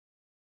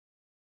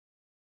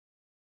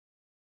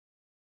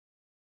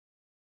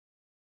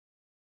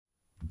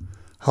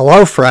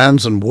Hello,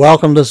 friends, and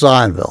welcome to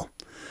Zionville,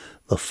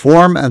 the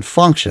form and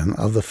function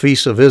of the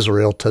Feast of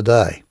Israel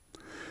today.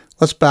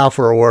 Let's bow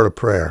for a word of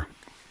prayer.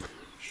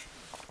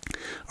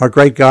 Our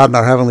great God and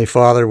our Heavenly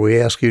Father, we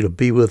ask you to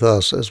be with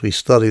us as we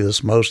study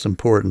this most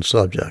important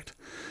subject.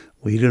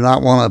 We do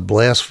not want to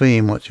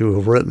blaspheme what you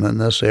have written in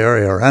this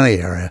area or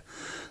any area,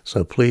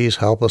 so please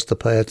help us to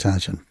pay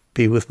attention.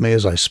 Be with me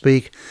as I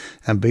speak,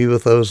 and be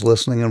with those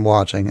listening and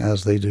watching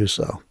as they do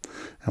so.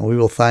 And we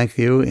will thank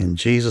you in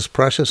Jesus'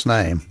 precious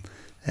name.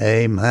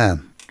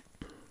 Amen.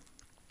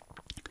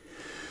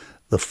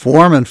 The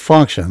form and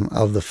function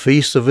of the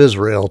Feast of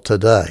Israel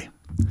today.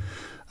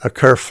 A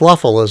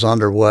kerfuffle is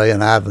underway in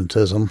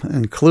Adventism,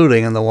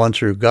 including in the One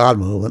True God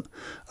movement,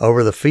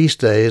 over the feast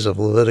days of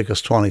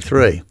Leviticus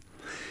 23.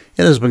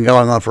 It has been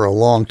going on for a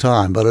long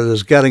time, but it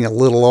is getting a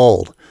little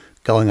old,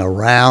 going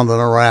around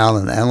and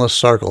around in endless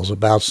circles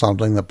about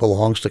something that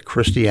belongs to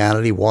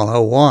Christianity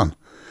 101.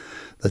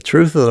 The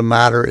truth of the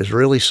matter is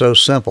really so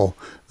simple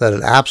that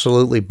it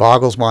absolutely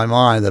boggles my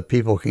mind that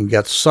people can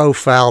get so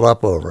fouled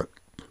up over it.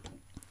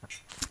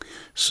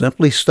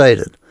 Simply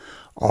stated,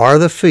 are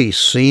the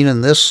feasts seen in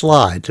this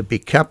slide to be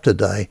kept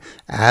today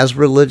as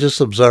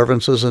religious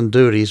observances and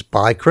duties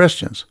by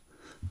Christians?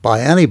 By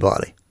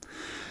anybody?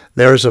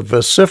 There is a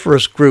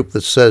vociferous group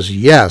that says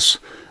yes,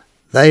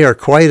 they are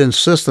quite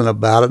insistent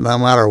about it no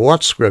matter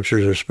what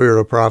scriptures or spirit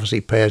of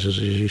prophecy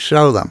passages you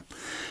show them,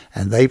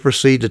 and they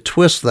proceed to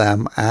twist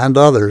them and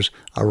others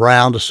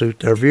around to suit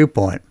their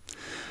viewpoint.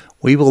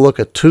 We will look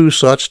at two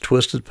such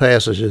twisted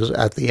passages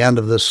at the end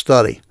of this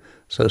study,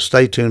 so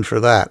stay tuned for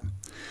that.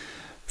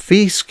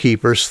 Feast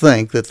keepers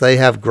think that they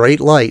have great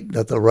light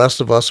that the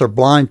rest of us are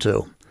blind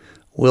to.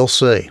 We'll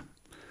see.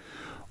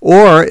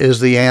 Or is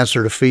the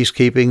answer to feast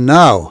keeping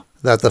no,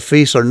 that the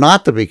feasts are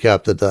not to be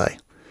kept today?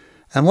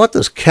 And what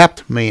does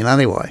kept mean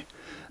anyway?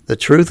 The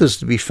truth is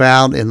to be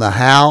found in the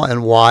how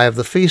and why of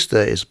the feast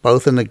days,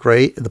 both in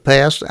the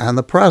past and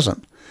the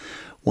present.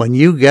 When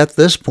you get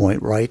this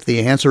point right, the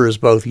answer is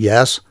both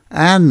yes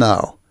and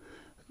no.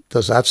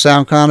 Does that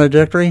sound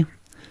contradictory?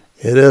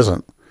 It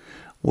isn't.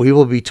 We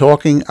will be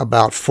talking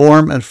about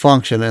form and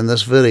function in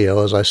this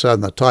video, as I said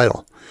in the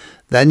title.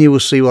 Then you will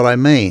see what I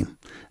mean,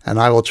 and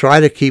I will try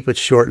to keep it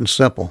short and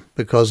simple,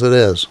 because it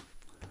is.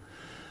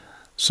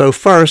 So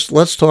first,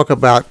 let's talk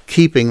about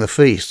keeping the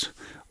feast.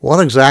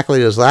 What exactly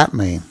does that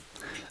mean?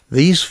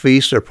 These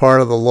feasts are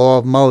part of the law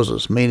of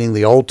Moses, meaning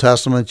the Old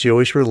Testament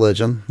Jewish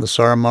religion, the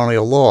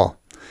ceremonial law.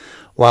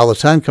 While the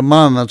Ten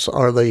Commandments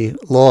are the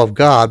law of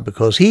God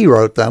because he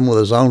wrote them with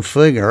his own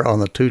finger on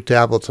the 2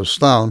 tablets of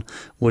stone,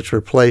 which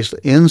were placed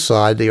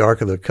inside the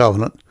Ark of the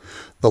Covenant,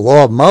 the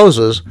law of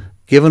Moses,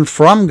 given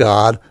from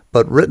God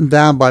but written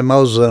down by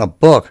Moses in a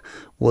book,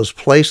 was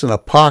placed in a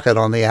pocket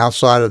on the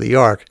outside of the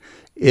Ark,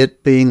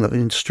 it being the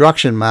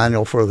instruction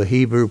manual for the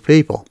Hebrew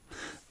people,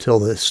 till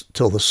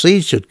the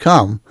seed should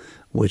come,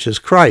 which is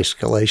Christ,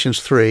 Galatians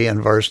 3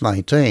 and verse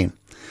 19.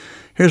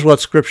 Here's what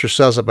Scripture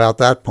says about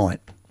that point.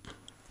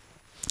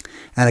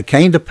 And it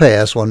came to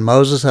pass, when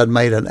Moses had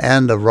made an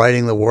end of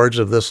writing the words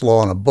of this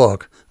law in a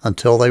book,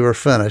 until they were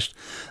finished,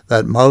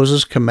 that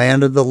Moses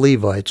commanded the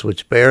Levites,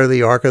 which bear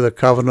the ark of the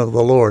covenant of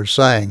the Lord,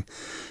 saying,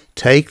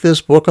 Take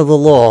this book of the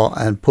law,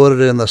 and put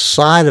it in the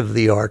side of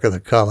the ark of the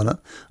covenant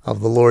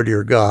of the Lord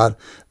your God,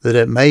 that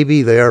it may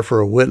be there for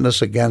a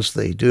witness against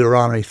thee.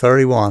 Deuteronomy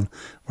 31,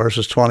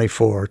 verses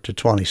 24 to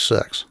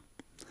 26.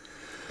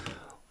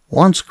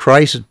 Once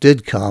Christ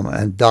did come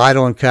and died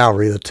on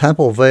Calvary, the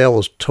temple veil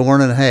was torn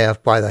in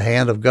half by the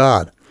hand of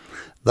God.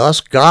 Thus,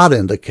 God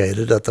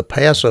indicated that the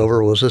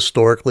Passover was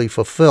historically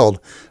fulfilled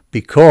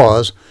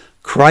because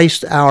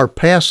Christ, our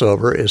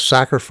Passover, is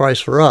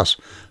sacrificed for us.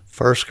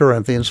 1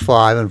 Corinthians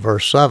 5 and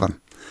verse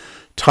 7.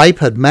 Type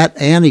had met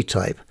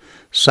antitype.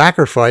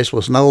 Sacrifice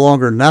was no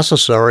longer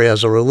necessary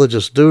as a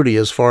religious duty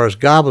as far as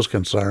God was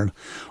concerned,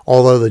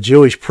 although the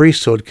Jewish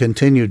priesthood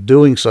continued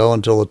doing so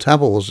until the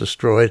temple was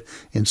destroyed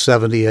in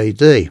 70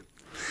 AD.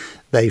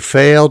 They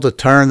failed to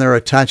turn their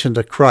attention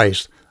to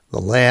Christ,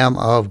 the Lamb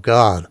of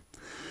God.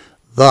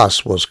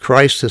 Thus was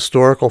Christ's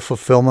historical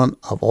fulfillment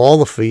of all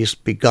the feasts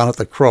begun at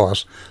the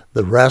cross,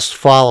 the rest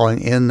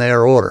following in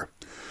their order.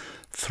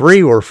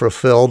 3 were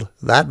fulfilled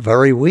that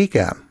very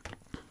weekend.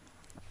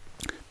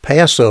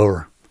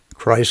 Passover,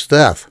 Christ's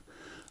death.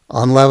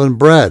 Unleavened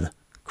bread,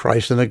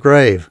 Christ in the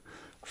grave.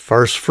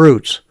 First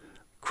fruits,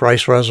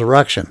 Christ's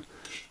resurrection.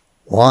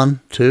 1,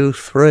 2,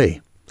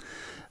 3.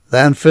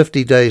 Then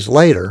 50 days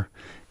later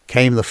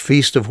came the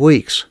Feast of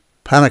Weeks,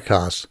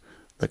 Pentecost,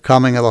 the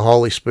coming of the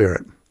Holy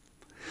Spirit.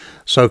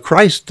 So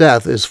Christ's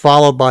death is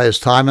followed by his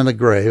time in the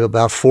grave,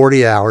 about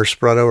 40 hours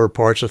spread over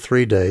parts of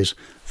 3 days,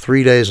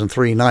 3 days and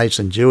 3 nights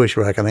in Jewish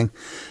reckoning,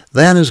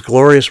 then his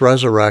glorious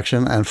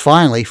resurrection, and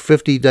finally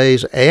 50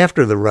 days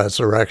after the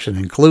resurrection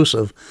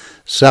inclusive,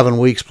 7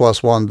 weeks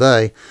plus 1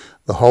 day,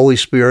 the Holy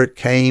Spirit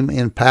came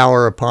in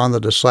power upon the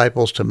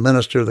disciples to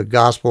minister the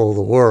gospel of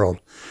the world.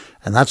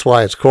 And that's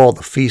why it's called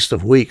the Feast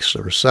of Weeks.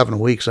 There were 7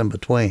 weeks in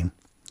between.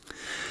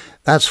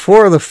 That's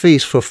 4 of the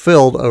feasts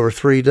fulfilled over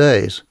 3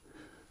 days,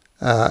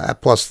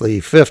 plus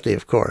the 50,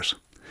 of course.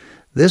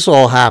 This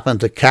all happened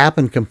to cap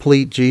and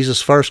complete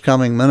Jesus' first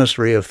coming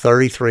ministry of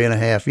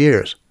 33.5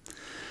 years.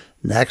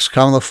 Next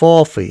come the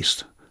fall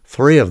feast,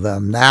 3 of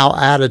them now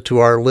added to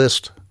our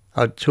list,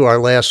 to our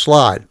last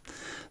slide.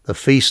 The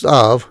Feast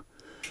of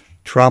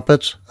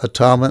Trumpets,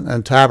 Atonement,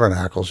 and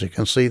Tabernacles. You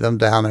can see them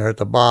down there at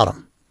the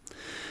bottom.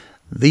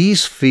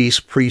 These feasts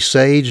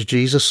presage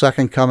Jesus'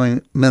 second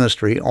coming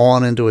ministry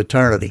on into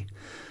eternity.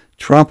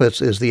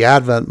 Trumpets is the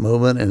Advent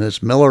movement in its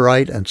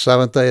Millerite and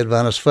Seventh-day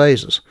Adventist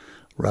phases.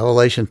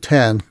 Revelation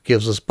 10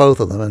 gives us both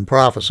of them in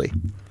prophecy.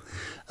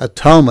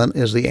 Atonement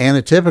is the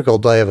antitypical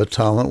Day of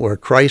Atonement, where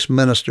Christ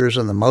ministers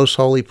in the most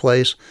holy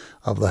place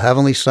of the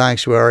heavenly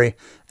sanctuary,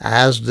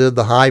 as did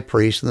the high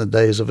priest in the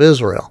days of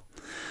Israel.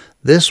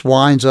 This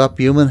winds up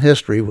human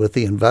history with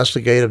the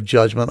investigative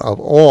judgment of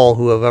all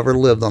who have ever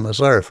lived on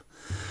this earth.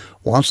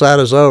 Once that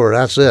is over,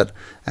 that's it,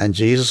 and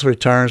Jesus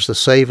returns to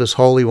save his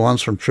holy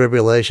ones from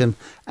tribulation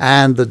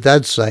and the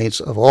dead saints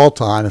of all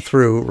time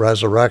through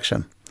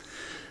resurrection.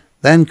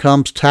 Then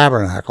comes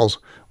Tabernacles,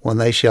 when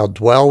they shall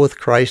dwell with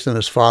Christ and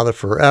his Father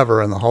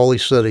forever in the holy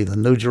city, the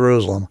New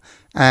Jerusalem,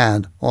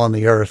 and on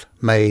the earth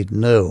made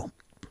new.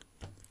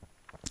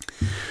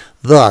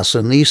 Thus,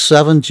 in these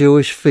 7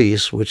 Jewish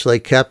feasts, which they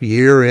kept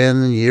year in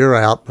and year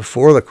out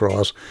before the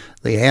cross,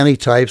 the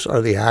antitypes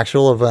are the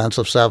actual events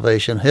of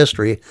salvation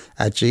history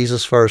at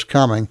Jesus' first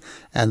coming,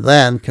 and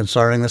then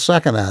concerning the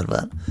second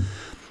advent.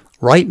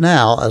 Right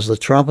now, as the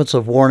trumpets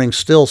of warning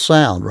still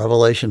sound,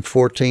 Revelation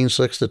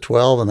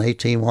 14:6-12 and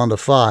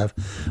 18:1-5,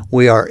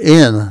 we are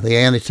in the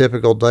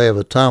antitypical Day of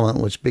Atonement,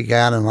 which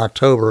began in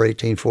October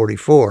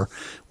 1844,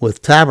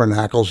 with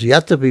tabernacles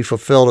yet to be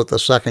fulfilled at the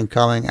second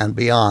coming and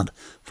beyond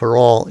for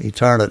all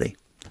eternity.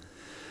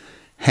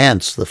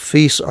 Hence, the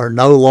feasts are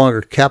no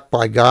longer kept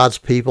by God's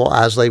people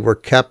as they were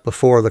kept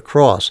before the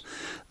cross.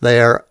 They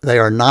are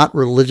not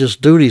religious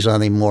duties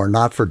anymore,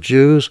 not for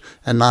Jews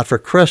and not for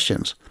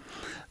Christians.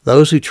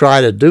 Those who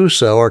try to do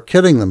so are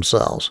kidding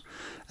themselves,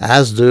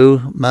 as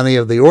do many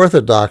of the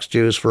Orthodox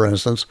Jews, for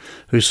instance,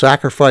 who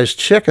sacrifice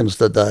chickens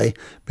today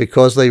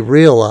because they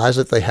realize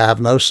that they have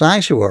no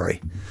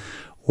sanctuary.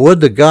 Would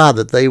to God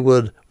that they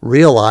would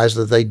realize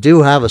that they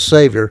do have a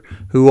Savior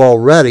who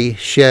already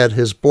shed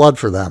his blood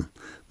for them,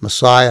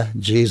 Messiah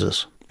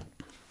Jesus.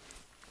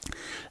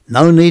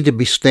 No need to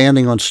be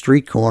standing on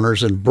street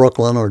corners in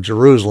Brooklyn or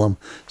Jerusalem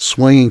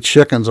swinging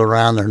chickens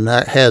around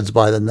their heads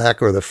by the neck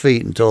or the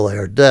feet until they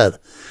are dead.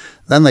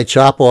 Then they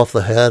chop off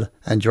the head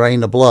and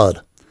drain the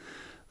blood.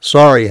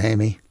 Sorry,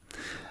 Amy.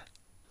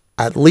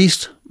 At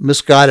least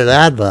misguided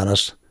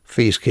Adventist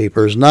feast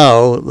keepers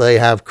know they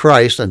have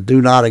Christ and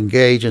do not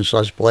engage in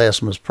such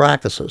blasphemous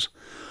practices.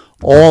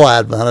 All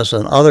Adventists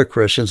and other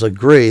Christians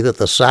agree that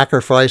the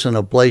sacrifice and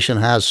oblation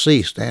has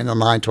ceased, Daniel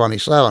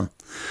 9:27.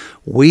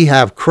 We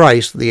have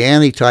Christ, the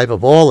antitype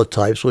of all the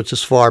types, which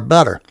is far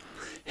better.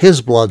 His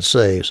blood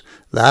saves.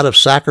 That of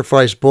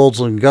sacrificed bulls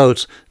and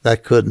goats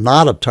that could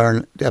not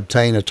obtain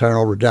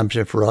eternal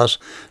redemption for us,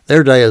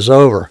 their day is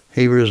over.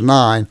 Hebrews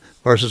 9,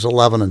 verses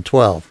 11 and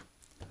 12.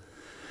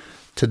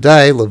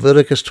 Today,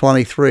 Leviticus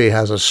 23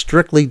 has a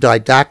strictly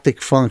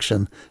didactic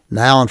function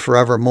now and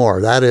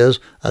forevermore. That is,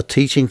 a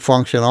teaching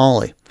function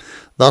only.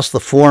 Thus, the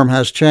form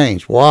has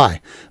changed.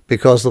 Why?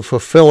 Because the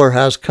fulfiller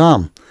has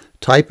come.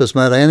 Type is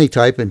met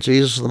antitype in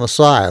Jesus the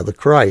Messiah, the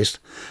Christ,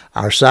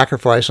 our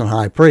sacrifice and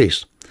high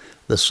priest.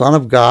 The Son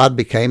of God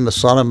became the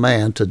Son of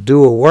Man to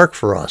do a work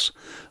for us,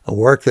 a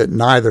work that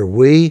neither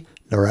we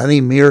nor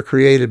any mere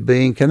created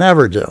being can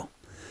ever do.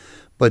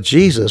 But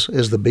Jesus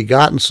is the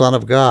begotten Son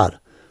of God.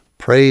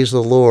 Praise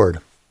the Lord.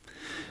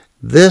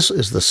 This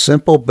is the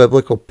simple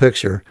biblical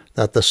picture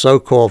that the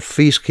so-called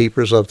feast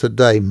keepers of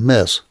today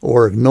miss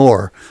or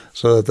ignore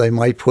so that they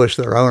might push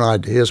their own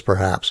ideas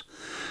perhaps.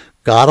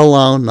 God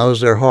alone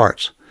knows their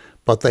hearts,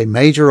 but they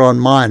major on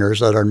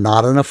minors that are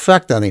not in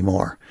effect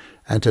anymore.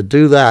 And to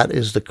do that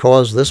is to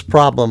cause this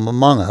problem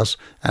among us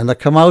and the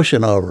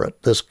commotion over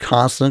it, this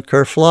constant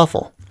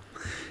kerfluffle.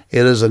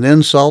 It is an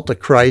insult to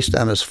Christ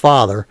and his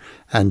Father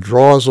and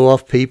draws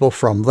off people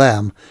from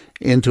them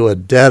into a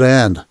dead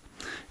end.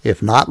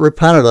 If not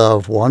repented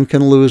of, one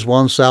can lose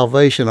one's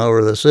salvation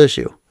over this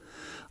issue.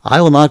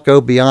 I will not go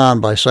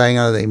beyond by saying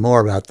anything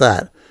more about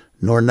that,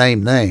 nor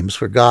name names,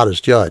 for God is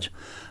judge.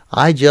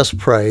 I just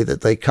pray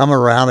that they come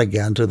around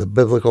again to the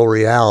biblical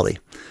reality.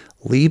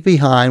 Leave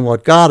behind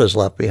what God has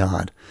left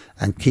behind,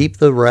 and keep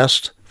the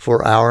rest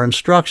for our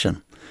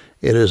instruction.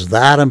 It is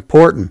that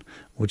important,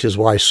 which is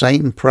why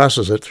Satan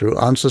presses it through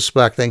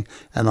unsuspecting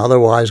and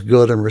otherwise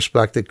good and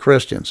respected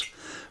Christians.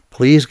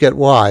 Please get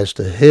wise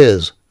to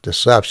his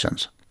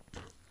deceptions.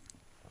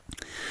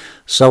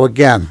 So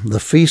again, the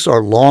feasts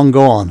are long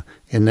gone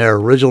in their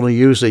original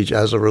usage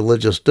as a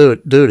religious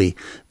duty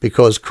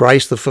because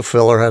Christ the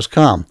fulfiller has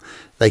come.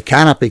 They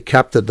cannot be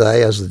kept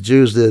today as the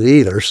Jews did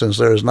either, since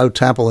there is no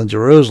temple in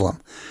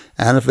Jerusalem.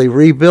 And if they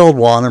rebuild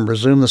one and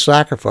resume the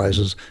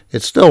sacrifices,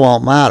 it still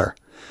won't matter.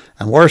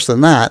 And worse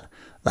than that,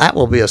 that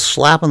will be a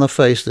slap in the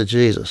face to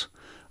Jesus.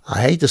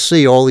 I hate to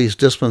see all these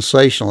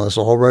dispensationalists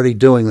already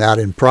doing that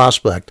in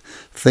prospect,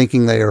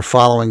 thinking they are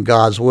following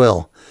God's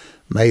will.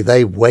 May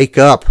they wake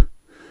up.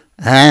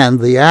 and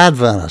the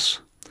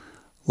Adventists.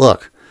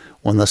 Look,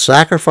 when the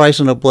sacrifice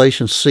and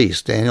oblation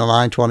ceased, Daniel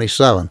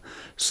 9:27,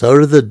 so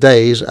did the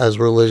days as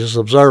religious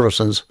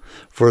observances,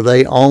 for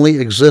they only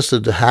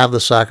existed to have the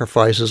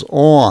sacrifices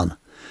on.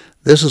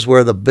 This is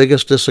where the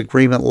biggest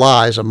disagreement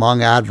lies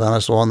among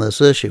Adventists on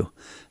this issue,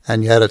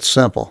 and yet it's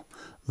simple.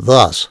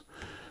 Thus,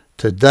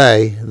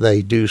 today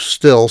they do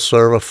still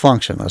serve a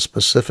function, a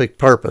specific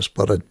purpose,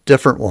 but a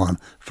different one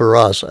for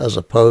us as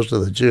opposed to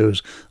the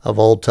Jews of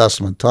Old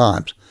Testament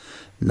times.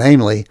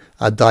 Namely,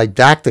 a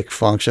didactic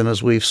function,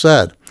 as we've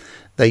said.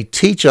 They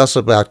teach us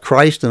about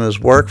Christ and his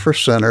work for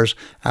sinners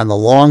and the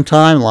long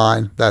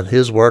timeline that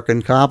his work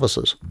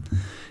encompasses.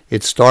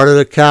 It started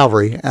at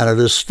Calvary, and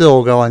it is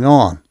still going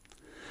on.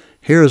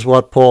 Here's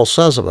what Paul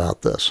says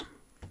about this.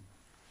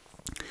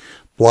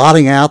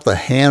 Blotting out the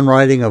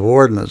handwriting of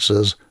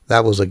ordinances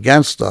that was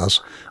against us,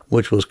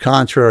 which was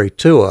contrary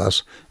to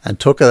us, and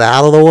took it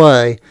out of the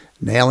way,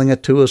 nailing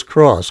it to his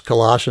cross,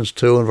 Colossians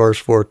 2 and verse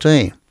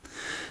 14.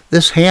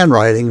 This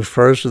handwriting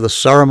refers to the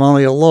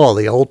ceremonial law,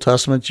 the Old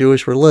Testament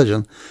Jewish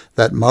religion,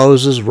 that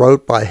Moses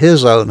wrote by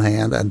his own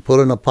hand and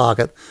put it in a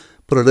pocket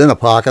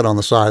on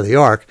the side of the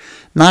ark,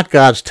 not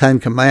God's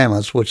 10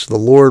 Commandments, which the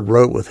Lord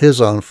wrote with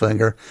his own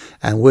finger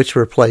and which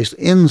were placed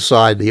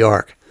inside the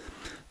ark.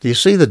 Do you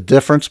see the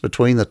difference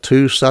between the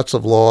two sets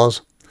of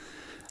laws?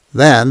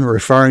 Then,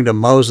 referring to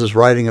Moses'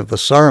 writing of the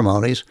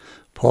ceremonies,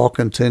 Paul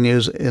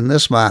continues in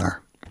this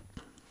manner.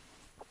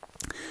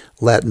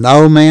 Let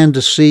no man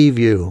deceive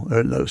you,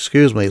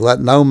 let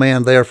no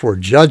man therefore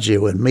judge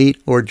you in meat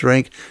or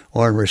drink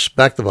or in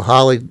respect of a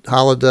holy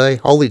day,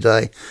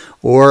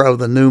 or of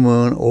the new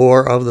moon,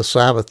 or of the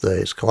Sabbath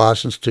days,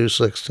 Colossians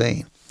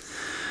 2:16.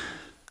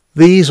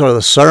 These are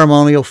the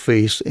ceremonial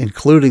feasts,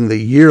 including the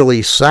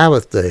yearly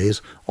Sabbath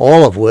days,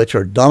 all of which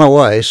are done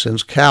away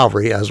since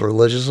Calvary as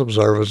religious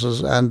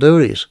observances and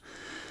duties.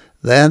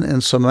 Then, in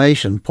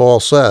summation,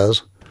 Paul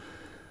says,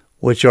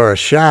 which are a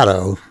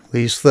shadow,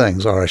 these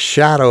things are a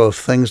shadow of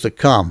things to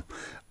come,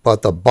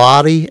 but the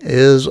body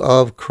is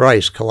of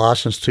Christ,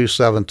 Colossians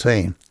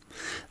 2:17.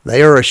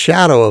 They are a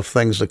shadow of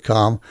things to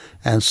come,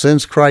 and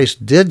since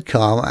Christ did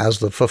come as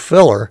the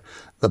fulfiller,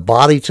 the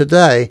body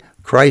today,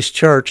 Christ's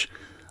church,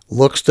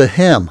 looks to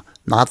him,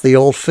 not the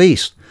old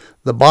feast.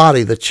 The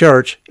body, the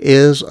church,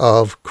 is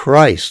of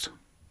Christ.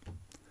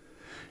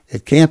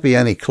 It can't be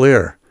any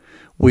clearer.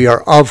 We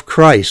are of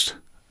Christ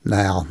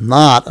now,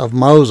 not of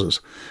Moses.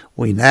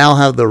 We now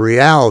have the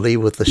reality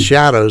with the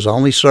shadows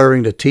only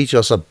serving to teach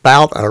us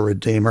about our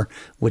Redeemer,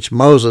 which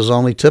Moses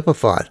only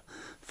typified.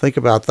 Think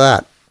about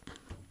that.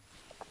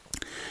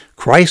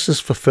 Christ is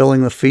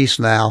fulfilling the feast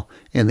now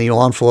in the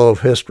onflow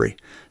of history,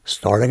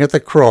 starting at the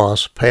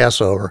cross,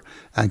 Passover,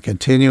 and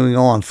continuing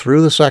on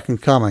through the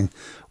second coming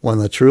when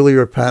the truly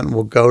repentant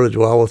will go to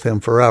dwell with him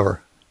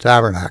forever,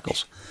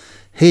 Tabernacles.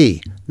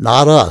 He,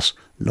 not us,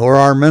 nor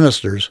our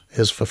ministers,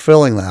 is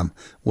fulfilling them,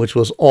 which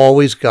was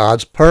always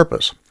God's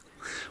purpose.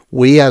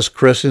 We as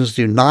Christians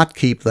do not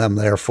keep them,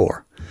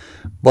 therefore,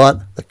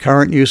 but the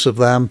current use of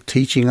them,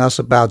 teaching us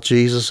about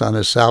Jesus and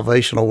his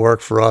salvational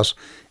work for us,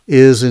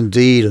 is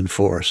indeed in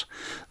force.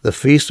 The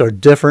feasts are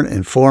different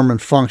in form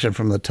and function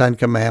from the 10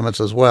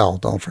 Commandments as well,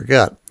 don't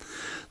forget.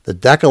 The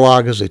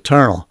Decalogue is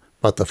eternal,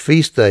 but the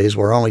feast days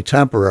were only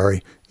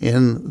temporary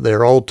in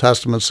their Old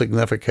Testament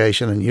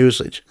signification and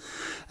usage,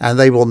 and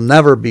they will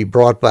never be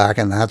brought back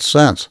in that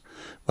sense.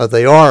 But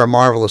they are a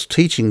marvelous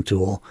teaching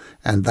tool,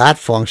 and that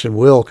function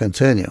will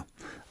continue.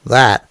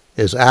 That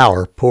is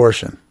our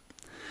portion.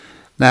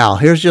 Now,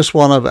 here's just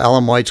one of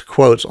Ellen White's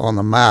quotes on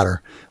the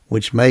matter,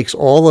 which makes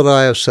all that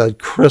I have said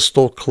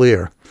crystal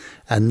clear.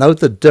 And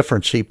note the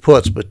difference she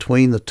puts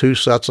between the two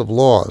sets of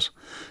laws.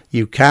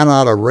 You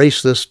cannot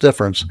erase this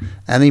difference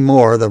any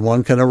more than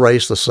one can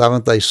erase the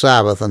seventh-day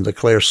Sabbath and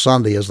declare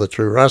Sunday as the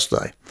true rest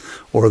day,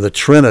 or the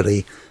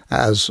Trinity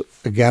as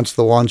against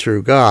the one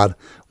true God,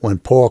 when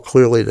Paul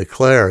clearly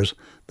declares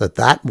that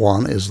that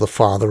one is the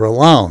Father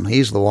alone.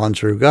 He's the one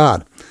true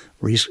God.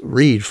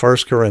 Read 1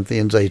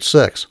 Corinthians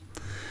 8:6.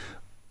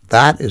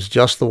 That is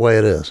just the way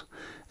it is.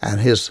 And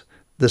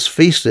this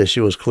feast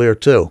issue is clear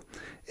too.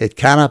 It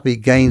cannot be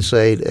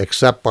gainsaid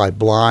except by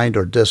blind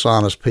or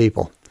dishonest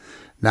people.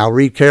 Now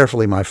read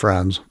carefully, my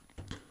friends.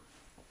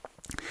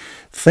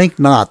 Think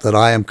not that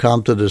I am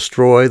come to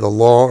destroy the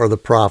law or the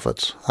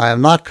prophets. I am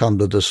not come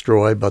to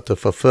destroy, but to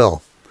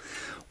fulfill.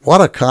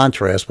 What a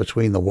contrast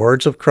between the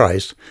words of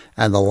Christ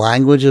and the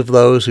language of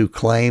those who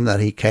claim that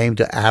he came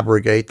to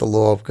abrogate the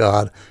law of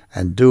God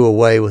and do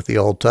away with the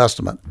Old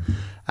Testament.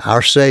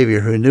 Our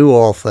Savior, who knew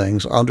all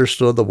things,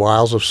 understood the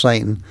wiles of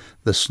Satan,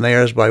 the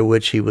snares by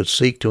which he would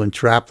seek to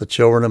entrap the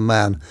children of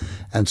men,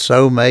 and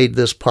so made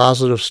this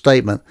positive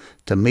statement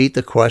to meet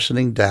the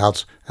questioning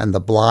doubts and the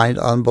blind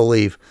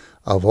unbelief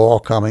of all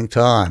coming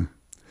time.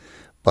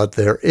 But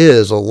there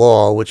is a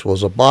law which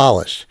was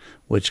abolished,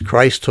 which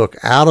Christ took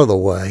out of the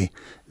way,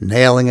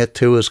 nailing it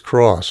to his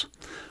cross.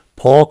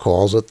 Paul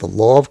calls it the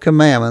law of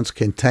commandments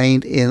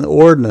contained in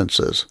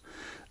ordinances.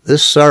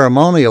 This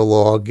ceremonial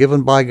law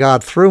given by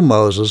God through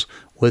Moses,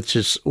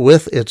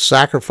 with its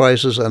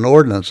sacrifices and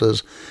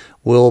ordinances,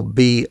 will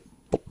be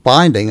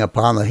binding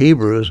upon the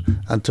Hebrews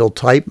until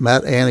type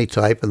met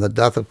antitype in the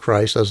death of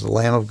Christ as the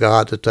Lamb of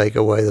God to take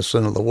away the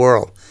sin of the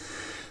world.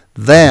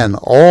 Then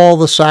all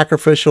the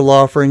sacrificial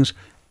offerings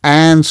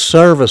and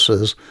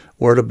services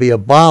were to be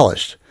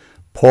abolished.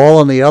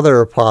 Paul and the other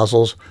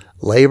apostles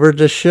labored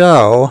to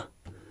show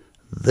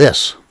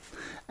this,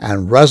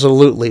 and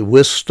resolutely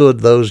withstood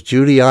those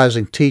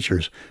Judaizing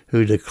teachers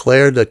who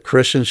declared that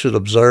Christians should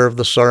observe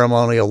the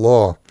ceremonial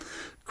law.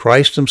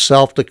 Christ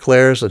himself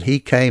declares that he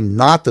came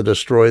not to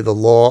destroy the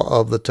law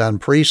of the 10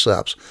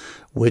 precepts,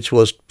 which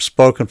was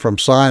spoken from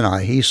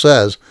Sinai. He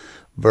says,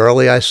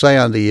 "Verily I say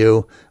unto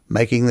you,"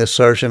 making the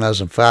assertion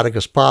as emphatic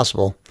as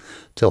possible,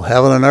 "till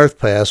heaven and earth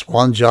pass,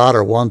 one jot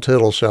or one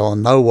tittle shall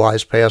in no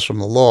wise pass from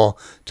the law,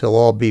 till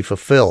all be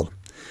fulfilled."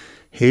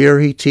 Here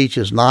he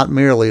teaches not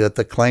merely that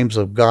the claims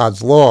of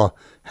God's law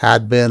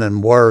had been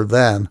and were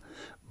then,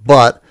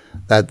 but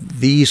that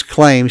these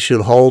claims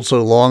should hold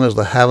so long as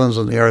the heavens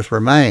and the earth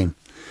remain.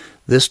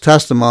 This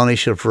testimony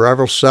should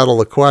forever settle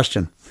the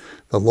question.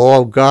 The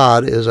law of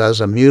God is as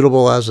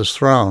immutable as his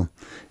throne.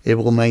 It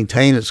will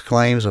maintain its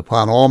claims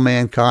upon all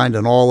mankind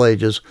in all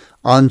ages,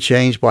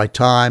 unchanged by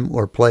time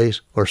or place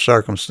or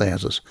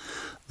circumstances.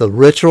 The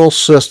ritual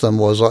system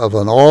was of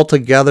an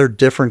altogether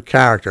different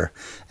character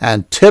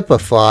and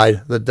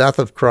typified the death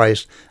of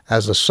Christ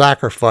as a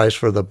sacrifice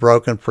for the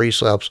broken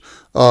precepts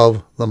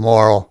of the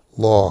moral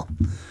law.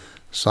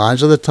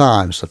 Signs of the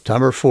Times,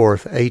 September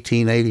 4th,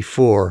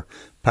 1884,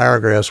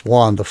 paragraphs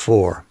 1 to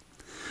 4.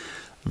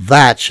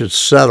 That should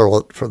settle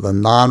it for the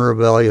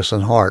non-rebellious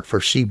in heart, for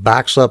she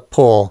backs up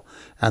Paul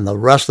and the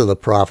rest of the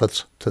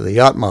prophets to the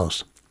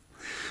utmost.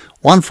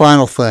 One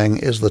final thing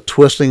is the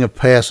twisting of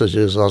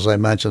passages, as I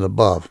mentioned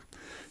above.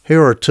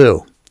 Here are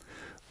two.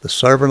 The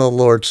servant of the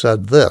Lord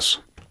said this: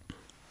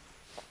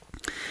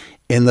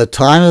 "In the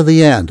time of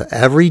the end,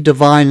 every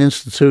divine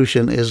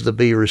institution is to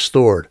be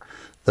restored.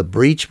 The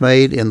breach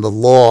made in the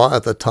law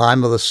at the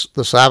time of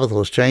the Sabbath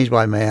was changed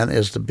by man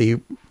is to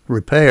be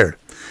repaired.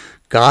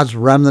 God's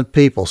remnant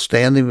people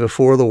standing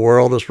before the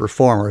world as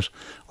reformers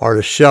are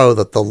to show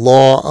that the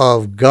law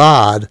of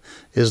God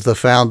is the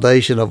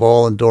foundation of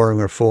all enduring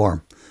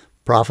reform."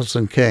 Prophets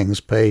and Kings,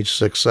 page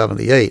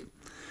 678.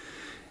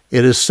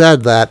 It is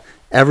said that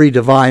every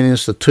divine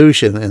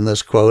institution in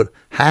this quote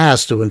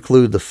has to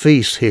include the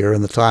feast here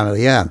in the time of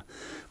the end.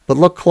 But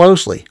look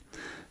closely.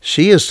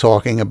 She is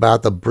talking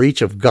about the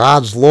breach of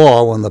God's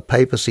law when the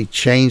papacy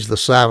changed the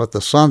Sabbath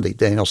to Sunday,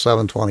 Daniel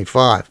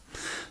 7:25.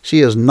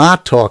 She is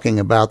not talking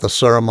about the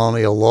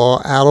ceremonial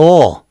law at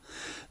all.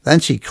 Then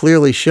she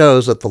clearly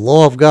shows that the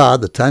law of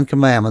God, the 10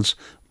 Commandments,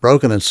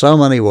 broken in so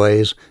many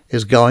ways,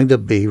 is going to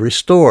be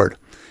restored.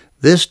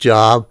 This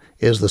job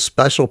is the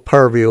special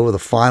purview of the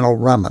final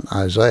remnant,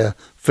 Isaiah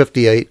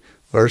 58,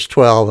 verse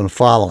 12 and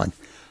following,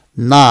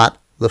 not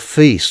the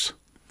feast.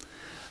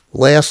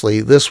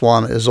 Lastly, this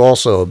one is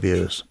also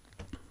abused.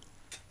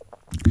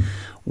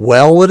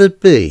 Well would it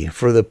be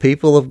for the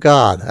people of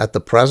God at the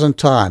present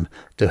time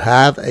to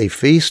have a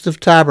Feast of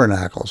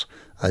Tabernacles,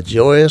 a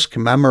joyous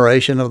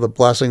commemoration of the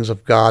blessings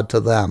of God to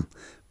them.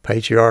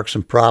 Patriarchs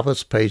and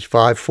Prophets, page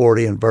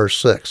 540 and verse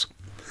 6.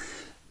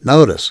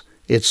 Notice,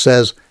 it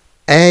says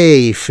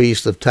a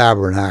Feast of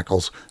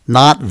Tabernacles,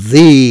 not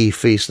the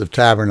Feast of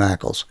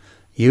Tabernacles.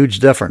 Huge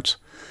difference.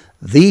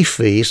 The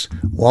feast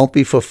won't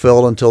be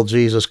fulfilled until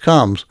Jesus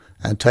comes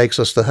and takes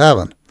us to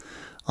heaven.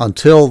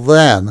 Until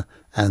then,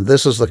 and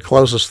this is the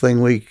closest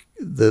thing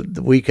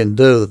we can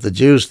do that the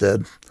Jews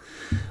did,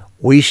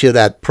 we should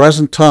at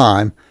present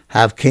time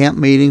have camp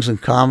meetings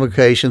and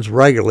convocations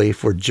regularly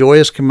for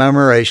joyous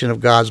commemoration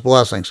of God's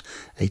blessings,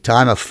 a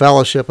time of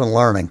fellowship and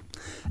learning.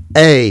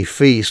 A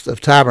Feast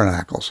of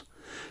Tabernacles.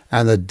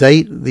 And the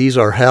date these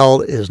are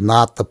held is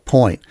not the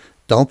point.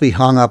 Don't be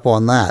hung up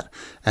on that.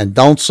 And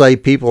don't say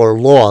people are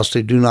lost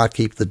who do not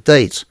keep the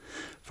dates.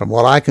 From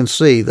what I can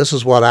see, this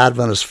is what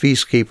Adventist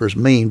feast keepers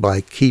mean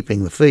by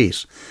keeping the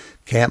feast.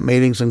 Camp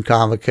meetings and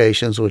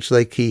convocations which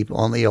they keep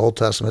on the Old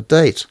Testament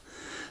dates.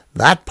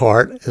 That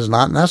part is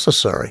not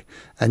necessary,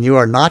 and you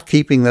are not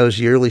keeping those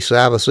yearly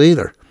Sabbaths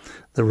either.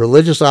 The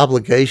religious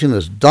obligation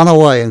is done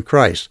away in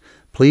Christ.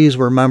 Please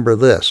remember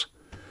this.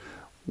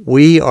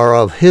 We are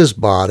of his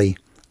body,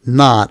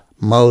 not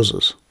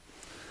Moses.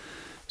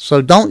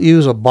 So don't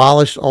use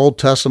abolished Old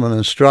Testament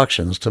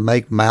instructions to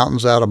make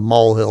mountains out of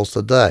molehills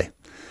today.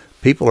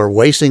 People are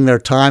wasting their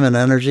time and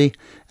energy,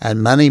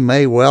 and many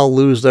may well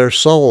lose their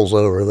souls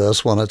over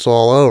this when it's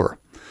all over.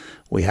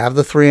 We have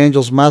the three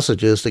angels'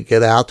 messages to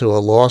get out to a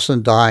lost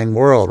and dying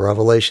world,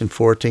 Revelation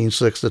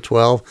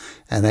 14:6-12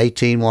 and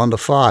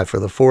 18:1-5 for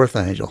the fourth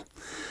angel.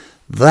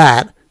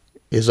 That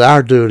is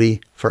our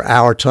duty for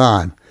our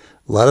time.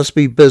 Let us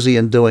be busy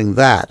in doing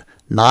that,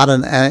 not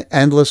in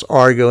endless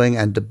arguing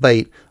and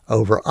debate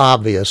over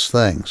obvious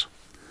things.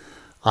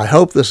 I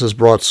hope this has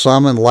brought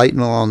some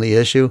enlightenment on the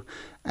issue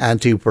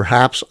and to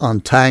perhaps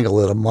untangle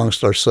it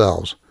amongst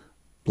ourselves.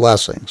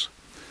 Blessings.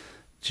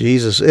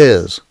 Jesus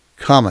is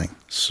coming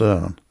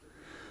soon.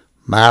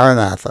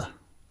 Maranatha.